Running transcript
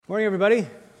Morning, everybody.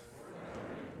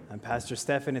 I'm Pastor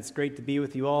Stefan. It's great to be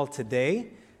with you all today.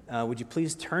 Would you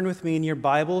please turn with me in your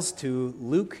Bibles to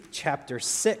Luke chapter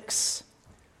 6.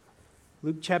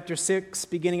 Luke chapter 6,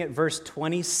 beginning at verse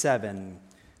 27.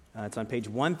 It's on page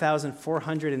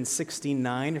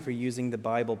 1469 if you're using the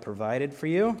Bible provided for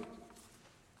you.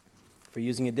 If you're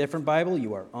using a different Bible,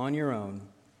 you are on your own.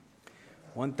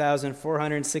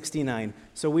 1469.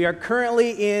 So we are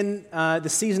currently in the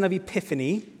season of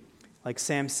Epiphany, like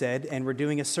Sam said, and we're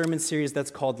doing a sermon series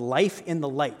that's called Life in the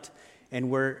Light.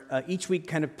 And we're each week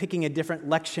kind of picking a different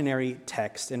lectionary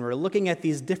text, and we're looking at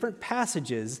these different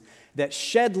passages that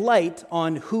shed light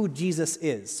on who Jesus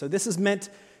is. So this is meant,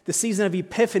 the season of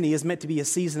Epiphany is meant to be a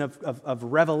season of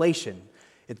revelation.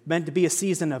 It's meant to be a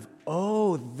season of,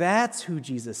 oh, that's who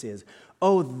Jesus is.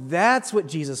 Oh, that's what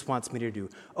Jesus wants me to do.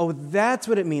 Oh, that's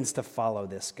what it means to follow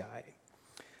this guy.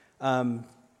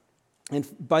 And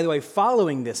by the way,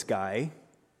 following this guy,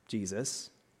 Jesus,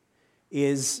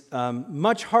 is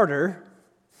much harder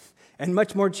and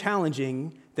much more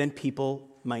challenging than people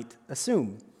might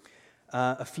assume.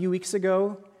 A few weeks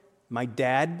ago, my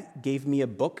dad gave me a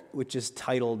book which is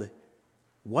titled,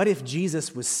 What If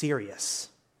Jesus Was Serious?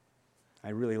 I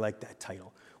really like that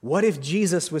title. What If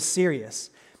Jesus Was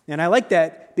Serious? And I like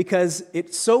that because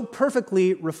it so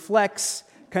perfectly reflects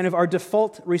kind of our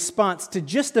default response to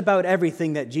just about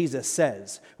everything that Jesus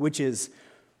says, which is,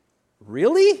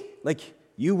 really? Like,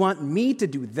 you want me to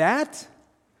do that?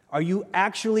 Are you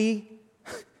actually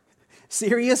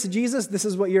serious, Jesus? This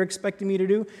is what you're expecting me to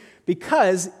do?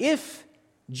 Because if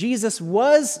Jesus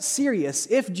was serious,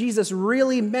 if Jesus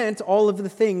really meant all of the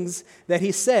things that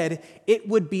he said, it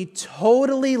would be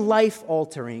totally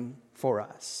life-altering for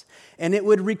us. And it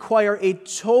would require a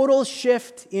total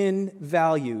shift in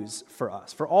values for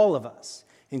us, for all of us,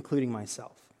 including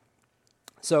myself.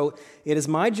 So it is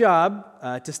my job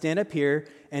to stand up here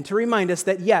and to remind us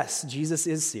that, yes, Jesus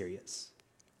is serious.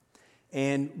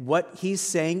 And what he's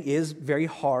saying is very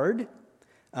hard,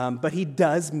 but he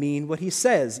does mean what he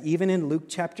says, even in Luke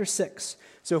chapter 6.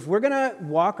 So if we're going to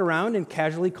walk around and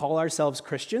casually call ourselves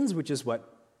Christians, which is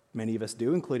what many of us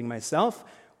do, including myself,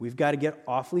 we've got to get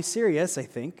awfully serious, I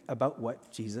think, about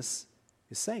what Jesus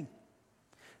is saying.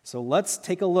 So let's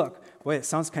take a look. Boy, it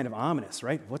sounds kind of ominous,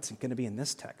 right? What's going to be in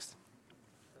this text?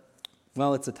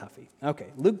 Well, it's a toughie. Okay,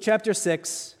 Luke chapter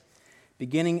 6,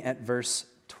 beginning at verse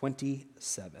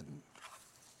 27.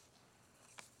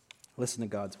 Listen to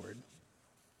God's word.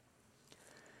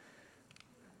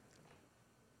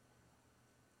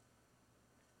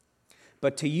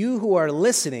 But to you who are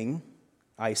listening,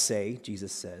 I say,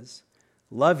 Jesus says,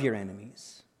 love your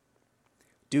enemies.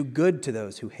 Do good to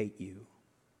those who hate you.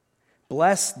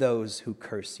 Bless those who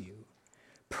curse you.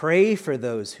 Pray for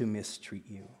those who mistreat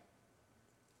you.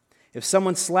 If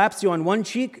someone slaps you on one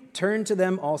cheek, turn to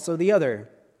them also the other.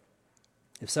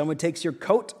 If someone takes your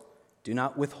coat, do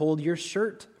not withhold your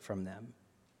shirt from them.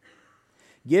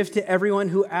 Give to everyone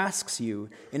who asks you,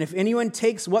 and if anyone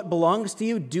takes what belongs to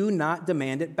you, do not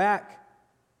demand it back.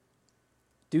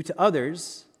 Do to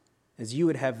others as you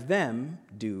would have them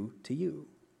do to you.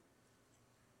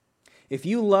 If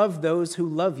you love those who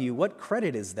love you, what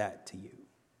credit is that to you?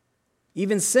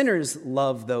 Even sinners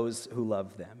love those who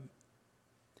love them.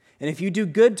 And if you do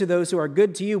good to those who are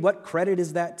good to you, what credit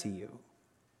is that to you?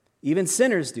 Even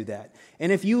sinners do that.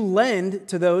 And if you lend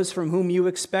to those from whom you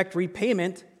expect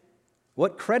repayment,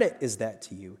 what credit is that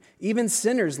to you? Even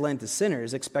sinners lend to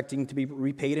sinners, expecting to be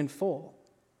repaid in full.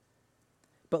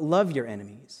 But love your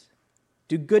enemies.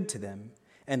 Do good to them,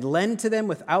 and lend to them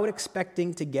without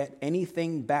expecting to get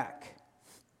anything back.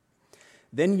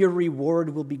 Then your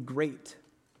reward will be great,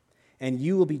 and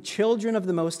you will be children of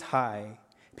the Most High,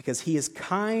 because he is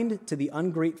kind to the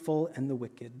ungrateful and the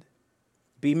wicked.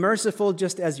 Be merciful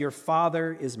just as your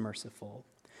Father is merciful.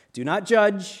 Do not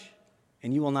judge,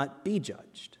 and you will not be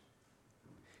judged.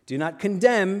 Do not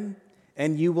condemn,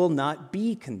 and you will not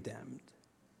be condemned.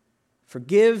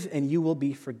 Forgive, and you will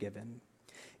be forgiven.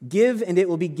 Give, and it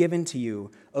will be given to you.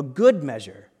 A good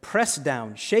measure, pressed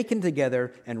down, shaken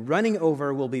together, and running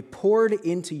over will be poured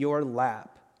into your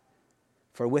lap.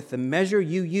 For with the measure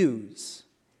you use,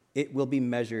 it will be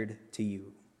measured to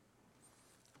you.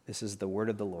 This is the word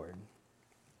of the Lord.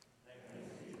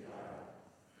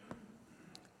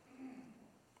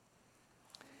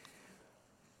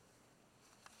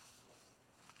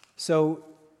 So,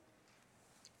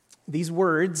 these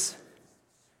words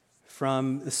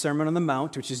from the Sermon on the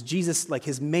Mount, which is Jesus, like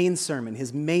his main sermon,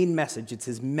 his main message. It's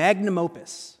his magnum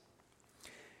opus.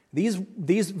 These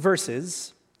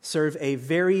verses serve a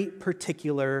very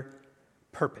particular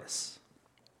purpose.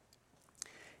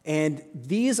 And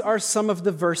these are some of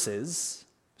the verses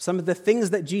some of the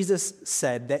things that Jesus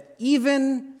said that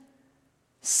even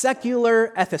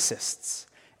secular ethicists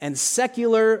and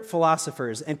secular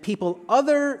philosophers and people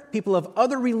of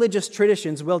other religious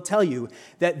traditions will tell you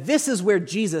that this is where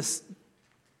Jesus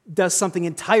does something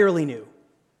entirely new.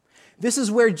 This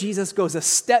is where Jesus goes a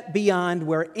step beyond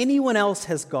where anyone else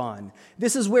has gone.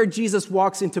 This is where Jesus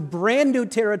walks into brand new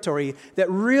territory that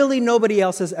really nobody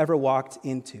else has ever walked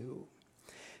into.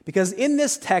 Because in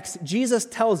this text, Jesus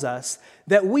tells us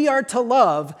that we are to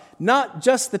love not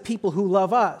just the people who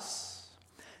love us,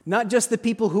 not just the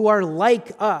people who are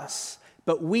like us,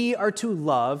 but we are to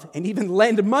love and even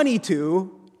lend money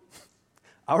to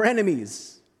our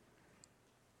enemies.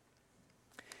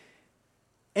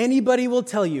 Anybody will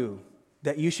tell you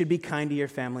that you should be kind to your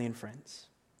family and friends.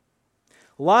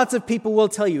 Lots of people will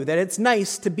tell you that it's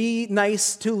nice to be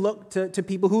nice to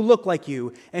people who look like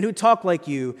you and who talk like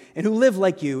you and who live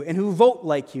like you and who vote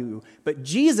like you. But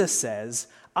Jesus says,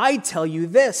 I tell you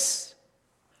this,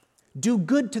 do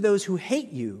good to those who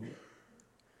hate you.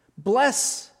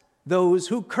 Bless those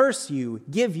who curse you.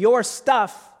 Give your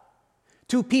stuff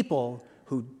to people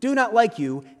who do not like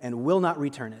you and will not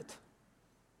return it.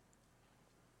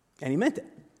 And he meant it.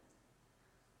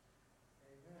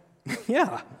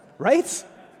 Yeah, right?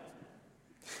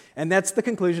 And that's the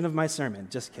conclusion of my sermon.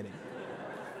 Just kidding.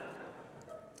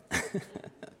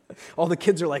 All the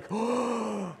kids are like,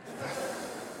 oh.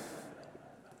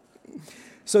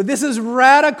 So this is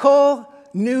radical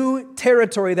new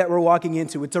territory that we're walking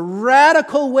into. It's a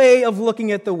radical way of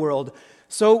looking at the world.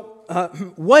 So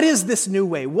what is this new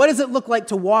way? What does it look like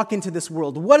to walk into this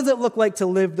world? What does it look like to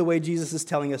live the way Jesus is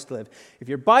telling us to live? If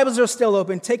your Bibles are still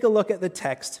open, take a look at the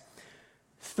text.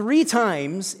 3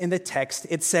 times in the text,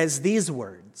 it says these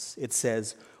words. It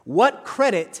says, what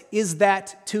credit is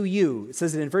that to you? It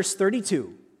says it in verse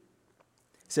 32.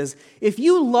 It says, if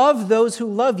you love those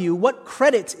who love you, what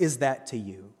credit is that to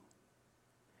you?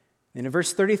 And in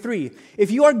verse 33,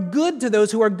 if you are good to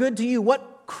those who are good to you,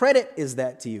 what credit is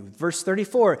that to you? Verse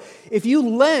 34, if you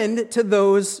lend to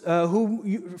those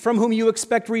from whom you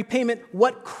expect repayment,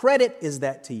 what credit is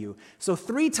that to you? So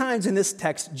 3 times in this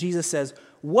text, Jesus says,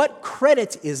 what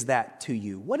credit is that to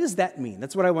you? What does that mean?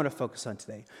 That's what I want to focus on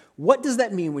today. What does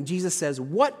that mean when Jesus says,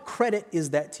 what credit is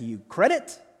that to you?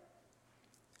 Credit?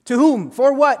 To whom?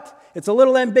 For what? It's a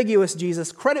little ambiguous,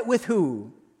 Jesus. Credit with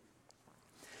who?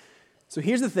 So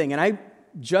here's the thing, and I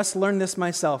just learned this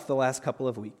myself the last couple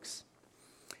of weeks.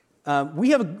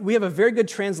 We have a very good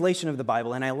translation of the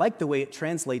Bible, and I like the way it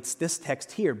translates this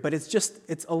text here, but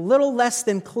it's a little less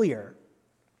than clear.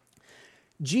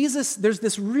 There's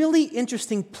this really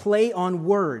interesting play on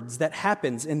words that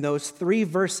happens in those 3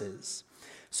 verses.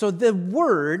 So the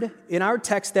word in our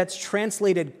text that's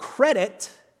translated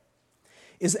credit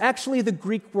is actually the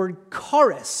Greek word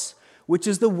charis, which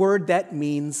is the word that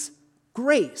means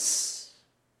grace.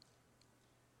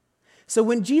 So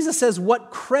when Jesus says,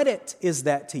 what credit is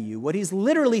that to you? What he's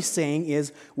literally saying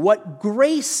is, what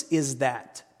grace is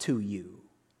that to you?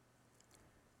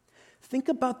 Think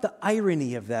about the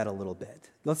irony of that a little bit.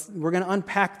 We're going to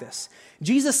unpack this.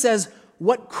 Jesus says,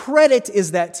 what credit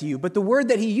is that to you? But the word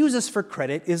that he uses for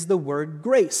credit is the word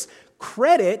grace.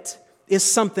 Credit is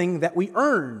something that we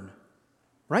earn,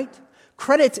 right?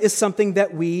 Credit is something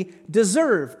that we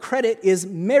deserve. Credit is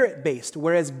merit-based,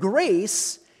 whereas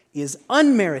grace is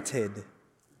unmerited.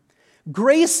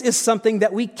 Grace is something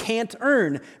that we can't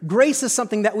earn. Grace is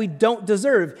something that we don't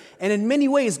deserve. And in many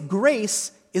ways,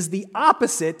 grace is the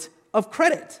opposite of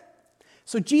credit.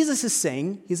 So Jesus is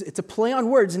saying, it's a play on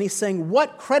words, and he's saying,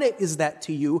 what credit is that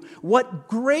to you? What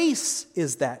grace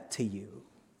is that to you?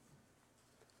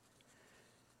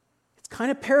 It's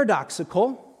kind of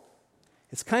paradoxical.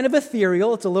 It's kind of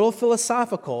ethereal. It's a little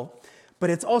philosophical, but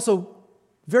it's also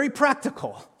very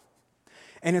practical.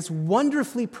 And it's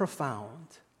wonderfully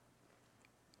profound.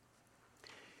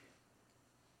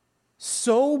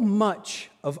 So much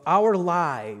of our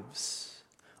lives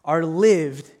are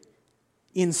lived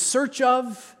in search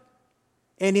of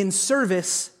and in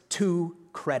service to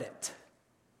credit.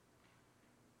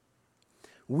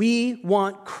 We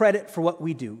want credit for what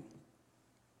we do.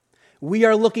 We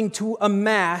are looking to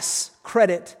amass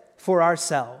credit for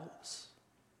ourselves.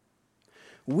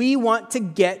 We want to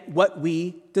get what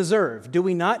we deserve, do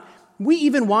we not? We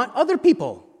even want other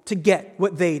people to get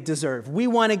what they deserve. We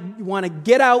want to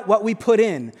get out what we put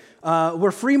in.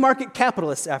 We're free market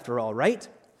capitalists after all, right?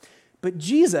 But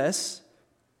Jesus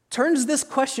turns this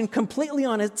question completely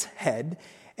on its head,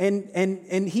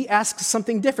 and he asks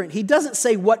something different. He doesn't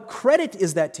say, what credit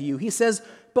is that to you? He says,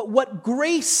 but what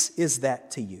grace is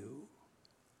that to you?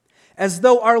 As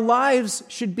though our lives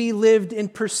should be lived in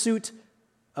pursuit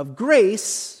of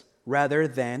grace rather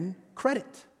than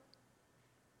credit.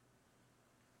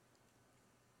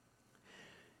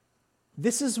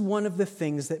 This is one of the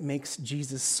things that makes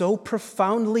Jesus so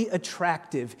profoundly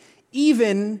attractive,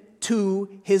 even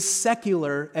to his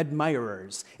secular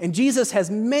admirers. And Jesus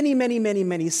has many, many, many,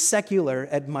 many secular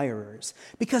admirers,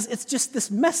 because it's just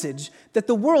this message that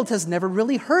the world has never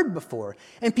really heard before.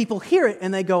 And people hear it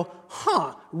and they go,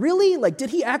 really? Like,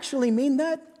 did he actually mean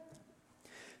that?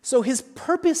 So his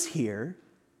purpose here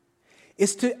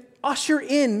is to usher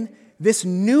in this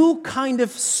new kind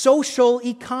of social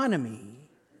economy.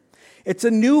 It's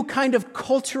a new kind of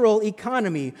cultural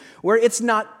economy where it's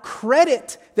not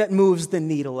credit that moves the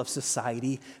needle of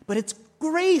society, but it's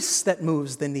grace that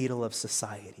moves the needle of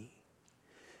society.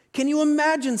 Can you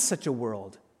imagine such a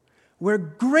world where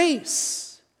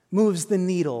grace moves the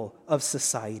needle of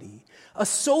society? A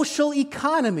social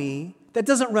economy that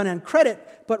doesn't run on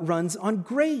credit, but runs on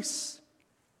grace.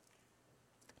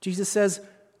 Jesus says,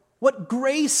 what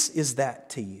grace is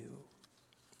that to you?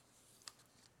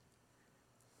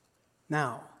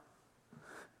 Now,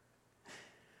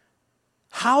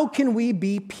 how can we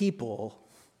be people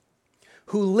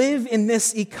who live in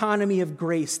this economy of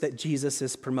grace that Jesus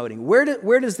is promoting?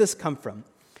 Where does this come from?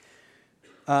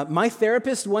 My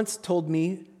therapist once told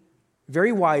me,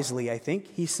 very wisely, I think,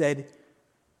 he said,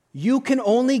 you can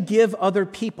only give other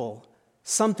people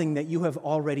something that you have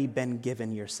already been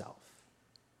given yourself.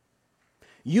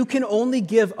 You can only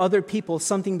give other people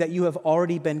something that you have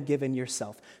already been given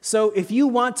yourself. So if you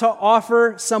want to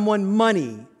offer someone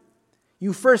money,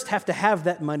 you first have to have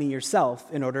that money yourself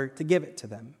in order to give it to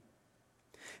them.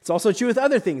 It's also true with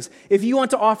other things. If you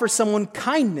want to offer someone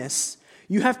kindness,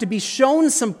 you have to be shown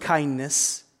some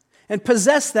kindness and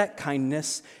possess that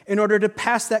kindness in order to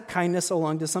pass that kindness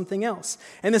along to something else.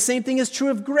 And the same thing is true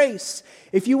of grace.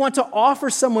 If you want to offer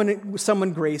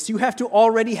someone grace, you have to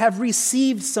already have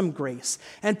received some grace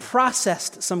and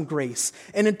processed some grace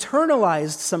and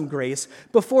internalized some grace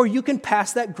before you can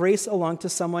pass that grace along to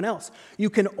someone else. You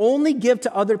can only give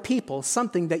to other people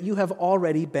something that you have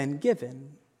already been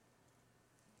given.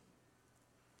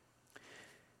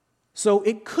 So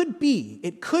it could be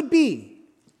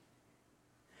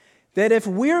that if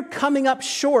we're coming up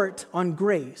short on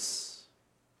grace,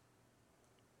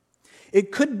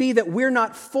 it could be that we're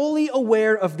not fully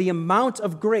aware of the amount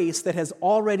of grace that has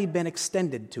already been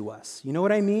extended to us. You know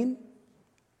what I mean?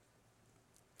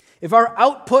 If our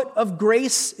output of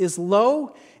grace is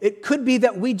low, it could be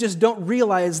that we just don't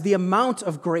realize the amount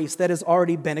of grace that has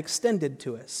already been extended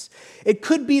to us. It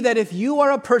could be that if you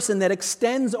are a person that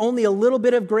extends only a little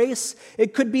bit of grace,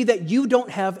 it could be that you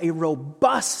don't have a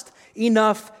robust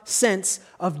enough sense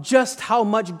of just how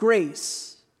much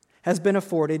grace has been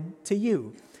afforded to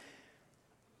you.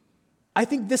 I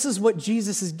think this is what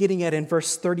Jesus is getting at in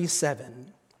verse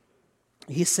 37.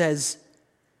 He says,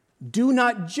 do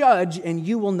not judge and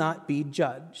you will not be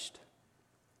judged.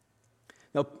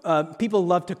 Now, people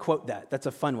love to quote that. That's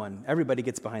a fun one. Everybody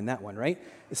gets behind that one, right?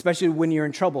 Especially when you're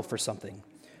in trouble for something,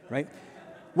 right?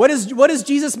 What does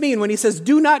Jesus mean when he says,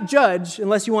 do not judge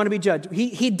unless you want to be judged?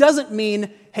 He doesn't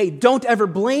mean, hey, don't ever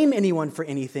blame anyone for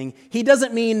anything. He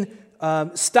doesn't mean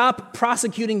stop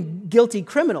prosecuting guilty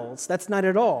criminals. That's not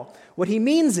at all. What he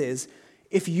means is,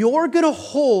 if you're going to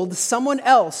hold someone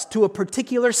else to a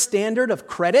particular standard of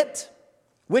credit,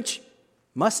 which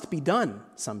must be done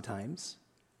sometimes,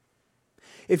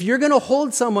 if you're going to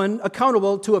hold someone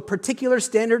accountable to a particular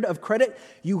standard of credit,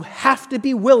 you have to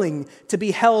be willing to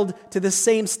be held to the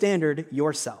same standard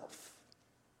yourself.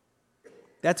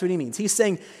 That's what he means. He's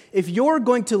saying, if you're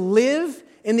going to live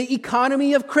in the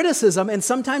economy of criticism, and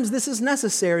sometimes this is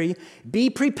necessary, be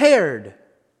prepared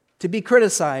to be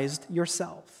criticized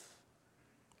yourself.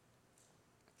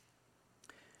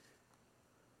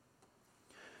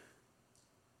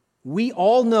 We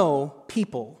all know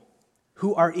people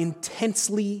who are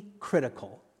intensely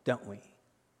critical, don't we?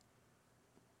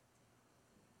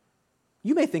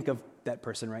 You may think of that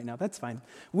person right now, that's fine.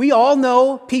 We all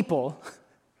know people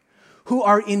who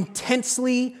are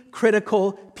intensely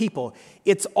critical people.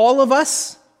 It's all of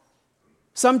us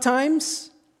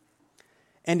sometimes,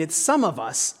 and it's some of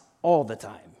us all the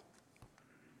time.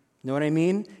 You know what I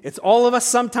mean? It's all of us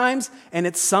sometimes, and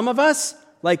it's some of us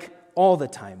like all the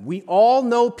time. We all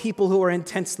know people who are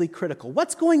intensely critical.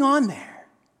 What's going on there?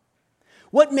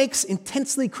 What makes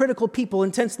intensely critical people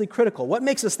intensely critical? What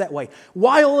makes us that way?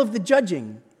 Why all of the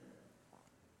judging?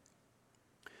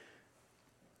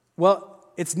 Well,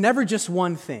 it's never just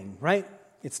one thing, right?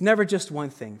 It's never just one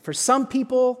thing. For some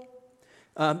people,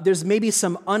 there's maybe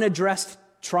some unaddressed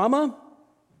trauma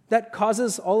that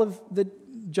causes all of the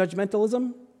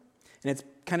judgmentalism. And it's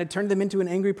kind of turned them into an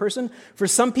angry person. For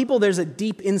some people, there's a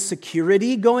deep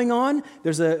insecurity going on.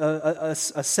 There's a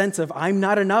sense of, I'm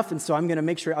not enough, and so I'm going to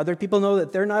make sure other people know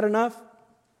that they're not enough.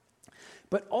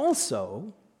 But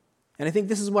also, and I think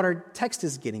this is what our text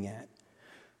is getting at,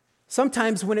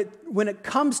 sometimes when it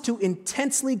comes to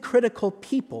intensely critical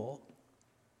people,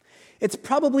 it's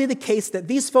probably the case that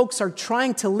these folks are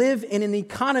trying to live in an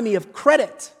economy of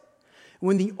credit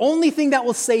when the only thing that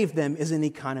will save them is an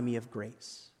economy of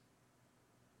grace.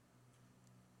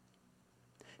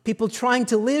 People trying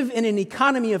to live in an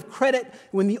economy of credit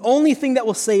when the only thing that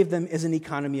will save them is an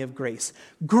economy of grace.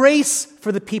 Grace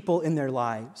for the people in their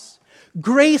lives.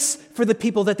 Grace for the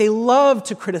people that they love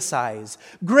to criticize.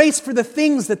 Grace for the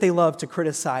things that they love to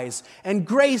criticize. And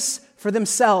grace for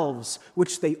themselves,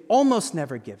 which they almost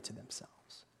never give to themselves.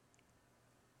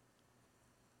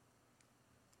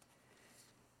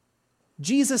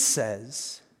 Jesus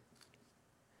says,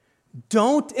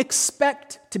 don't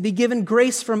expect to be given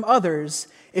grace from others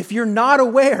if you're not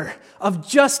aware of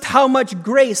just how much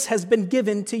grace has been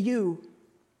given to you.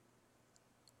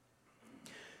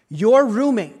 Your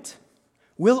roommate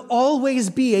will always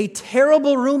be a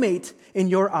terrible roommate in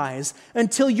your eyes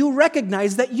until you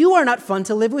recognize that you are not fun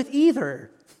to live with either.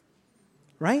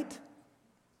 Right?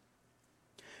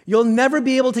 You'll never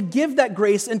be able to give that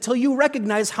grace until you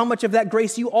recognize how much of that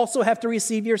grace you also have to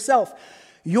receive yourself.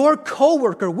 Your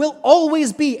coworker will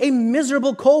always be a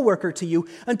miserable coworker to you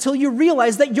until you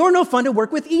realize that you're no fun to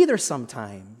work with either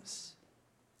sometimes.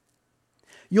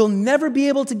 You'll never be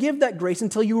able to give that grace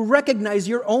until you recognize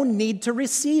your own need to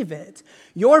receive it.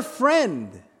 Your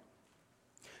friend,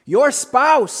 your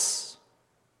spouse,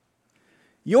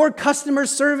 your customer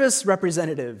service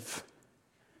representative,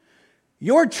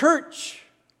 your church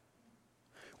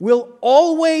will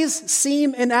always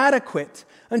seem inadequate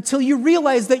until you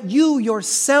realize that you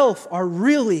yourself are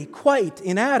really quite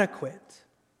inadequate.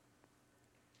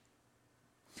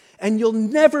 And you'll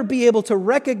never be able to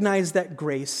recognize that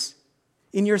grace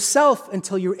in yourself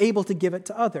until you're able to give it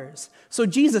to others. So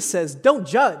Jesus says, don't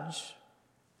judge.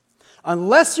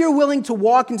 Unless you're willing to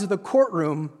walk into the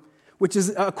courtroom, which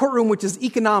is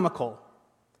economical,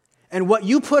 and what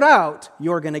you put out,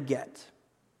 you're going to get.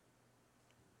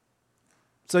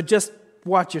 So just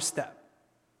watch your step.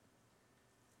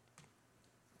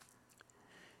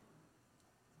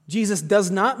 Jesus does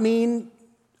not mean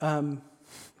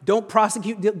don't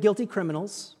prosecute guilty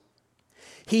criminals.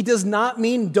 He does not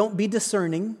mean don't be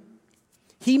discerning.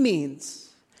 He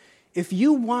means if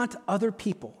you want other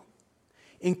people,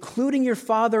 including your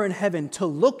Father in heaven, to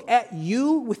look at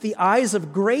you with the eyes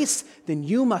of grace, then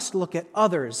you must look at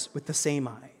others with the same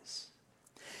eyes.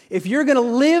 If you're going to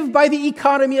live by the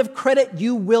economy of credit,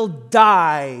 you will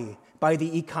die by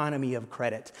the economy of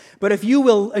credit. But if you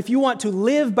want to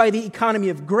live by the economy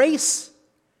of grace,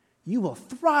 you will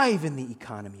thrive in the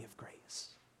economy of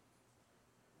grace.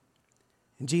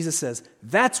 And Jesus says,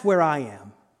 that's where I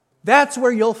am. That's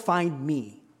where you'll find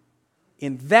me,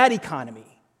 in that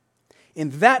economy, in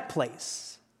that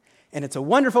place. And it's a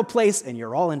wonderful place, and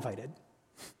you're all invited.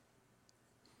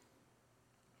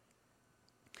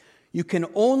 You can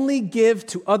only give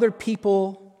to other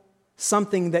people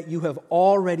something that you have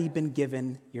already been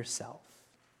given yourself.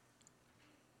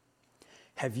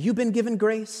 Have you been given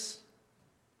grace?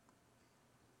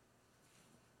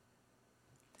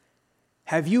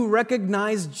 Have you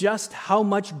recognized just how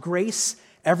much grace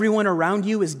everyone around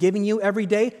you is giving you every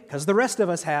day? Because the rest of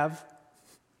us have.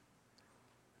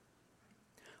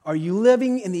 Are you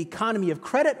living in the economy of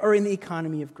credit or in the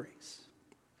economy of grace?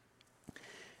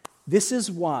 This is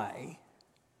why,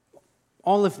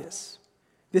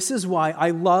 this is why I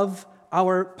love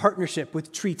our partnership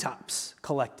with Treetops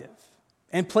Collective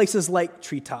and places like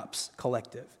Treetops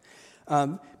Collective.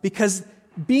 Because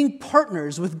being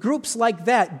partners with groups like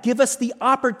that give us the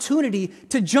opportunity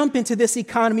to jump into this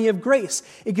economy of grace.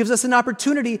 It gives us an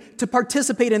opportunity to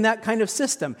participate in that kind of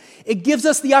system. It gives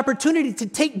us the opportunity to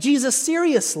take Jesus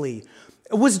seriously.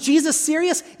 Was Jesus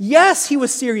serious? Yes, he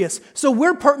was serious. So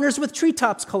we're partners with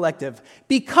Treetops Collective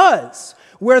because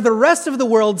where the rest of the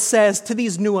world says to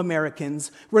these new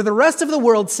Americans, where the rest of the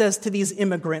world says to these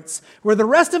immigrants, where the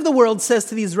rest of the world says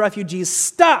to these refugees,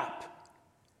 stop.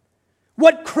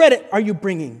 What credit are you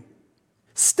bringing?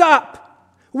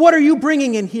 Stop. What are you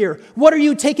bringing in here? What are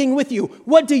you taking with you?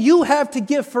 What do you have to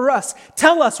give for us?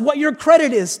 Tell us what your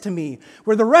credit is to me.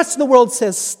 Where the rest of the world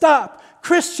says, stop,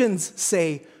 Christians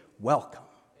say, welcome.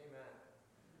 Amen.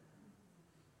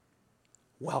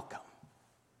 Welcome.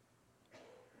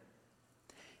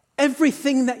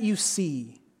 Everything that you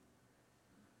see,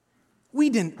 we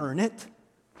didn't earn it.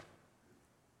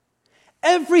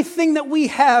 Everything that we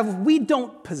have, we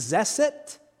don't possess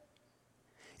it.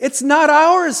 It's not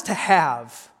ours to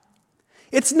have.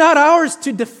 It's not ours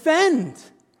to defend.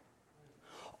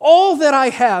 All that I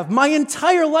have, my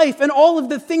entire life, and all of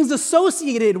the things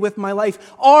associated with my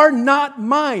life are not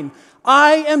mine.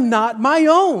 I am not my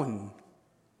own.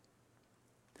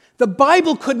 The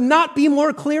Bible could not be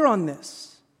more clear on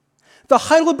this. The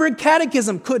Heidelberg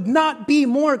Catechism could not be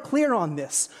more clear on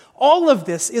this. All of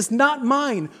this is not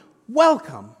mine.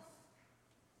 Welcome.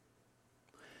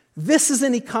 This is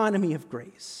an economy of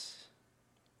grace.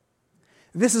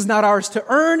 This is not ours to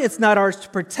earn. It's not ours to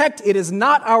protect. It is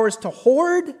not ours to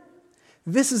hoard.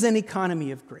 This is an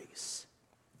economy of grace.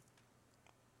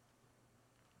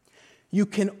 You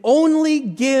can only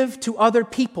give to other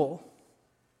people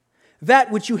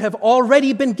that which you have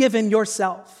already been given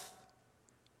yourself.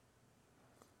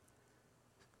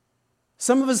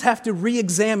 Some of us have to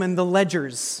re-examine the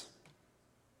ledgers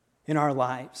in our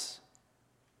lives.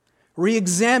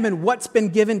 Re-examine what's been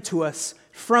given to us,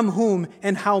 from whom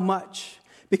and how much.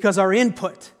 Because our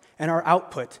input and our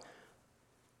output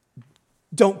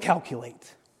don't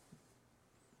calculate.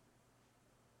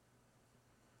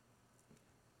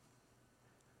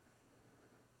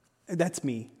 That's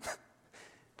me.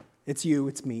 It's you,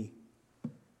 it's me.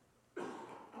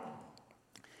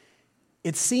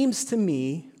 It seems to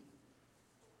me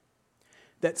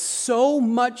that so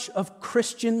much of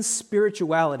Christian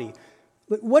spirituality,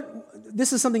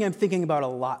 this is something I'm thinking about a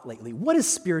lot lately. What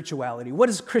is spirituality? What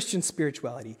is Christian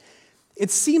spirituality?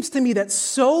 It seems to me that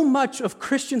so much of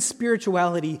Christian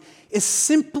spirituality is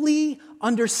simply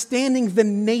understanding the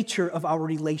nature of our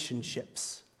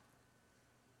relationships.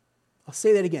 I'll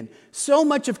say that again. So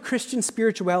much of Christian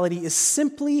spirituality is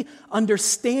simply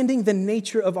understanding the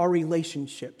nature of our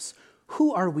relationships.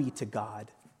 Who are we to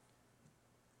God?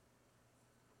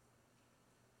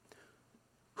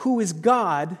 Who is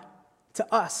God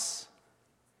to us?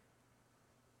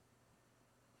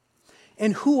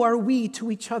 And who are we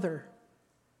to each other?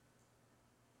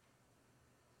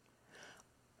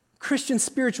 Christian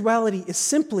spirituality is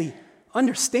simply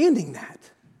understanding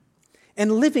that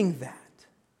and living that.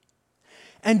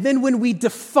 And then when we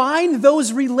define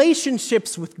those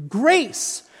relationships with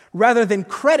grace rather than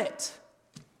credit,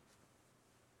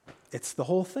 it's the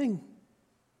whole thing.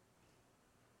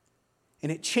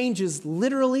 And it changes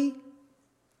literally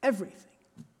everything.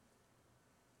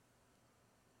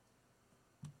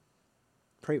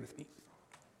 Pray with me.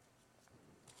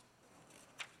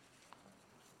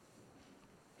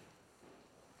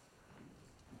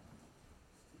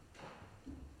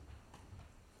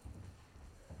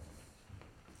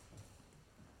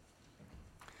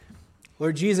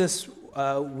 Lord Jesus,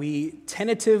 we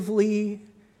tentatively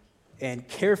and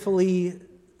carefully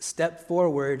step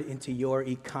forward into your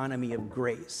economy of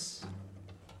grace.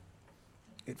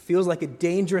 It feels like a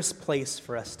dangerous place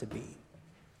for us to be,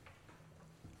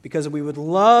 because we would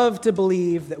love to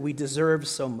believe that we deserve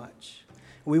so much.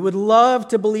 We would love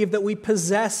to believe that we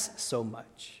possess so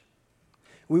much.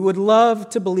 We would love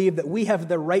to believe that we have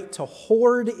the right to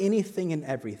hoard anything and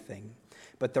everything.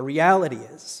 But the reality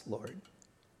is, Lord,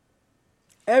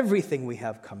 everything we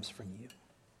have comes from you.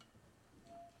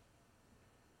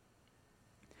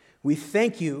 We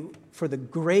thank you for the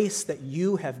grace that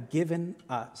you have given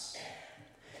us.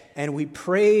 And we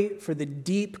pray for the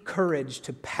deep courage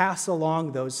to pass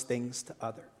along those things to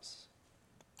others.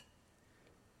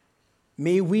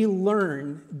 May we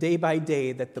learn day by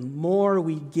day that the more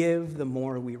we give, the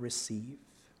more we receive.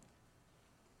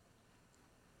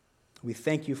 We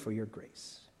thank you for your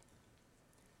grace.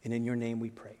 And in your name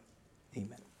we pray.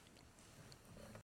 Amen.